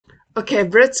Okay,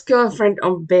 Brett's girlfriend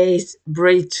on base,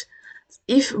 Britt.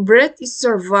 If Brett is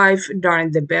survive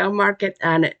during the bear market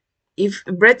and if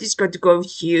Brett is going to go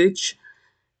huge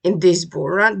in this bull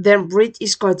run, then Britt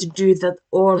is going to do that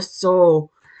also.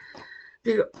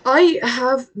 Because I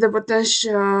have the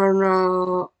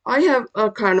potential, I have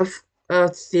a kind of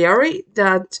theory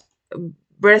that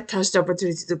Brett has the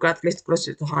opportunity to go at least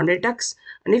closer to 100x,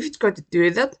 and if it's going to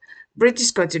do that, Brit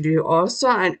is going to do also,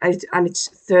 and it's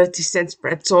 30 cents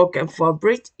per token for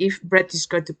Brit. If Brit is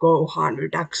going to go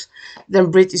 100x, then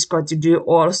Brit is going to do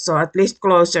also at least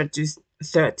closer to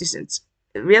 30 cents.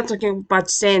 We are talking about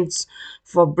cents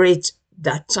for Brit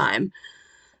that time.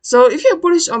 So if you're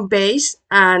bullish on base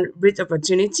and Brit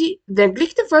opportunity, then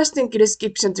click the first link in the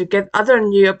description to get other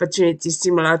new opportunities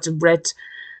similar to Brit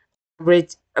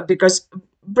because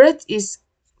Brit is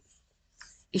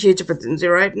huge opportunity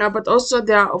right now, but also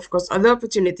there are of course other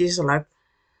opportunities like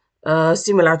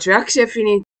similar to Axie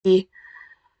Affinity,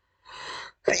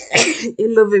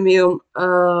 Illuvium,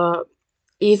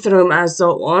 Ethereum, and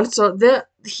so on. So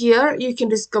here you can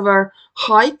discover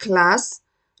high class,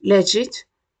 legit,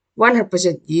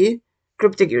 100% new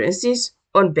cryptocurrencies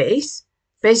on base.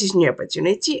 Base is new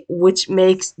opportunity, which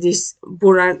makes this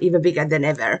bull run even bigger than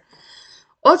ever.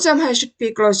 All-time high should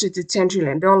be closer to $10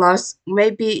 trillion.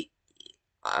 Maybe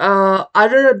I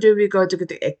don't know. Do we go to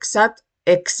the exact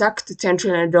 $10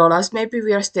 trillion? Maybe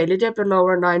we are still a bit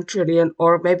lower 9 trillion,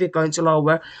 or maybe going to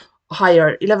lower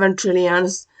higher 11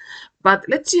 trillions. But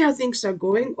let's see how things are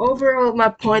going. Overall, my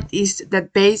point is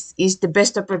that base is the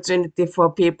best opportunity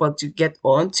for people to get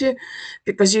onto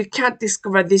because you can't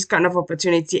discover this kind of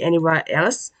opportunity anywhere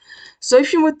else. So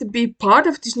if you want to be part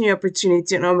of this new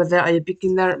opportunity, no matter are you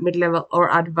beginner, mid-level,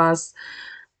 or advanced,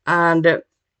 and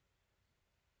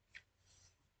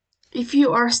if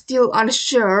you are still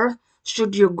unsure,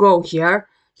 should you go here?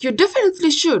 You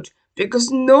definitely should, because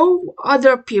no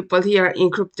other people here in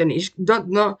Cryptonish don't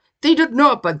know. They don't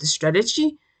know about the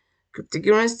strategy,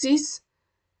 cryptocurrencies,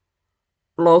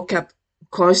 low cap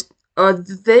coins.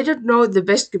 They don't know the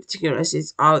best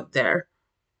cryptocurrencies out there.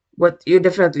 What you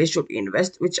definitely should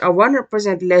invest, which are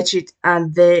 100% legit,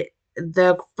 and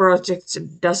the project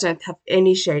doesn't have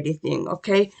any shady thing.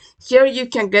 Okay, here you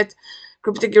can get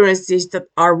cryptocurrencies that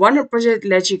are 100%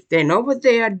 legit. They know what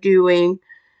they are doing.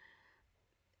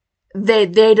 They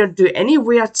don't do any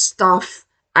weird stuff,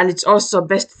 and it's also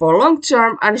best for long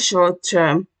term and short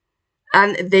term,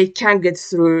 and they can get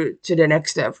through to the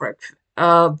next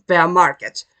bear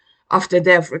market after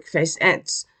the freak phase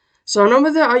ends. So no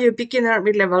matter are you beginner,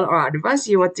 mid-level, or advanced,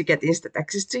 you want to get instant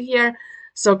access to here.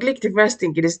 So click the first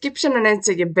link in the description and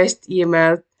enter your best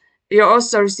email. You're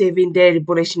also receiving daily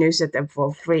bullish newsletter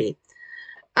for free.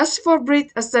 As for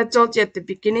Britt, as I told you at the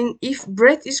beginning, if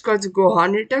Britt is going to go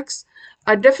 100x,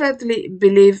 I definitely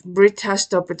believe Britt has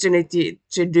the opportunity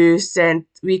to do cent.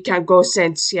 We can go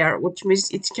cents here, which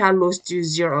means it can lose to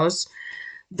zeros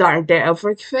during the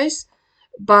euphoric phase.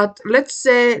 But let's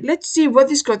see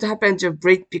what is going to happen to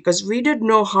Brit because we don't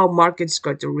know how market is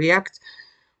going to react.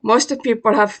 Most of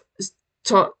people have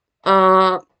to,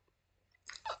 uh,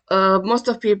 most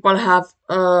of people have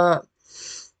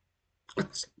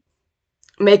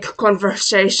make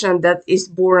conversation that is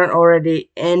born already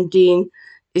ending.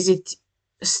 Is it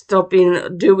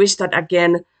stopping? Do we start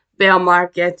again bear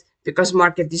market because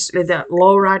market is little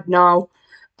low right now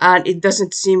and it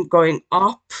doesn't seem going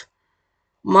up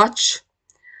much.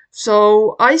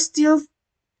 So I still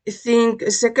think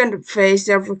second phase,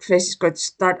 the upward phase is going to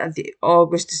start at the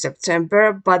August to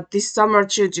September, but this summer,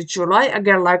 June to July,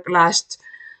 again like last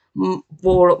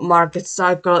bull market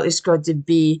cycle, is going to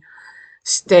be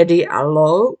steady and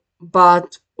low.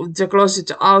 But the closer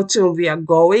to autumn we are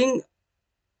going,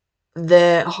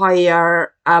 the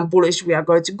higher and bullish we are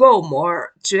going to go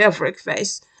more to every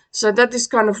phase. So that is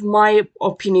kind of my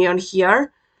opinion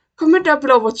here. Comment down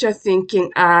below what you're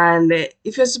thinking, and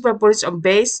if you're super bullish on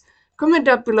base, comment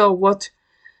down below what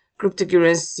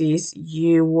cryptocurrencies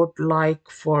you would like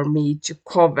for me to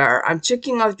cover. I'm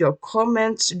checking out your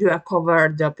comments. Do I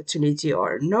cover the opportunity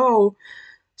or no?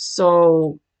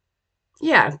 So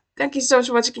yeah, thank you so much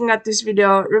for checking out this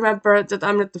video. Remember that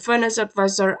I'm not the financial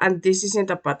advisor and this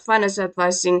isn't about financial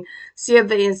advising. See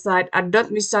the inside and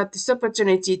don't miss out this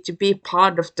opportunity to be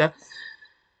part of the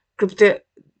crypto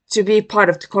to be part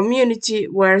of the community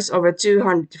where there's over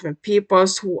 200 different people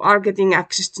who are getting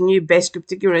access to new base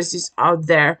cryptocurrencies out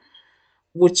there,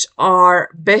 which are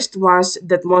best ones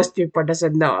that most people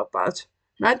doesn't know about.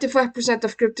 95%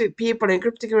 of people in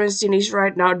cryptocurrency niche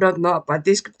right now don't know about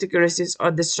these cryptocurrencies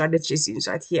or the strategies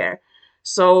inside here.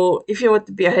 So if you want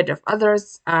to be ahead of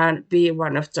others and be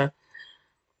one of the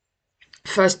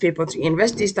first people to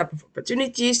invest these type of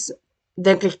opportunities.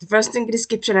 Then click the first link in the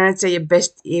description and say your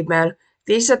best email.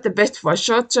 These are the best for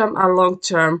short term and long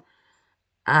term,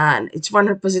 and it's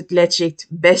 100% legit.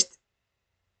 Best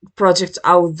projects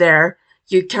out there.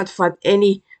 You can't find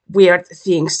any weird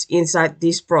things inside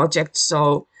this project.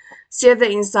 So share the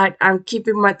insight and keep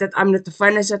in mind that I'm not a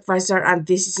finance advisor and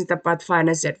this isn't about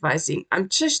finance advising. I'm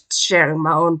just sharing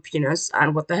my own opinions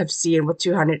and what I have seen, what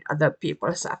 200 other people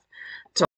have